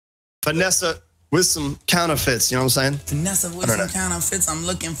Vanessa with some counterfeits, you know what I'm saying? Vanessa with some counterfeits, I'm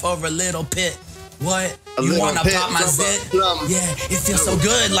looking for a little pit. What? You wanna pop my zit? Yeah, it feels so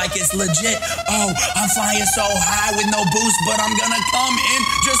good, like it's legit. Oh, I'm flying so high with no boost, but I'm gonna come in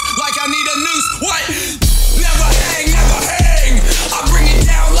just like I need a noose. What? Never hang, never hang. I bring it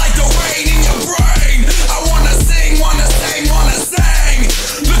down like the rain in your brain. I wanna sing, wanna sing, wanna sing.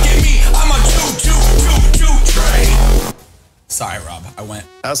 Look at me, I'm a choo-choo train. Sorry, Rob, I went.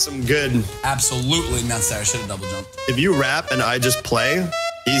 That's some good. Absolutely necessary. I should have double jumped. If you rap and I just play,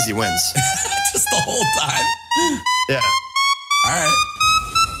 easy wins. Just the whole time. Yeah. All right.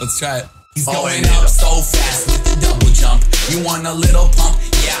 Let's try it. He's going up so fast with the double jump. You want a little pump?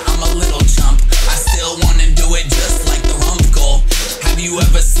 Yeah, I'm a little chump. I still want to do it just like the Rumpel. Have you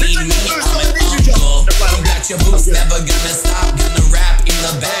ever seen me? I'm an uncle. You got your boots, never gonna stop. Gonna rap in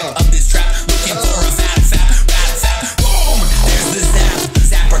the back of this trap. Looking for a fat. Boom! There's the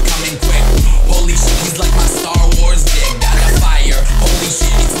zapper coming quick. Holy shit, he's like my Star Wars dick. Got a fire. Holy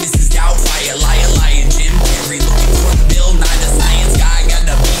shit, it's Mrs. Doubtfire. Liar, Jim Carrey. Looking for Bill Nye, the science guy.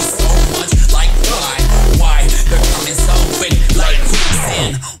 Gotta be so much like why? They're coming so quick, like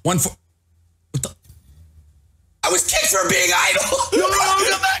quicksand. One for... What the... I was kicked for being idle. No,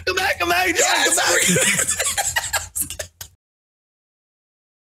 come back. Yeah,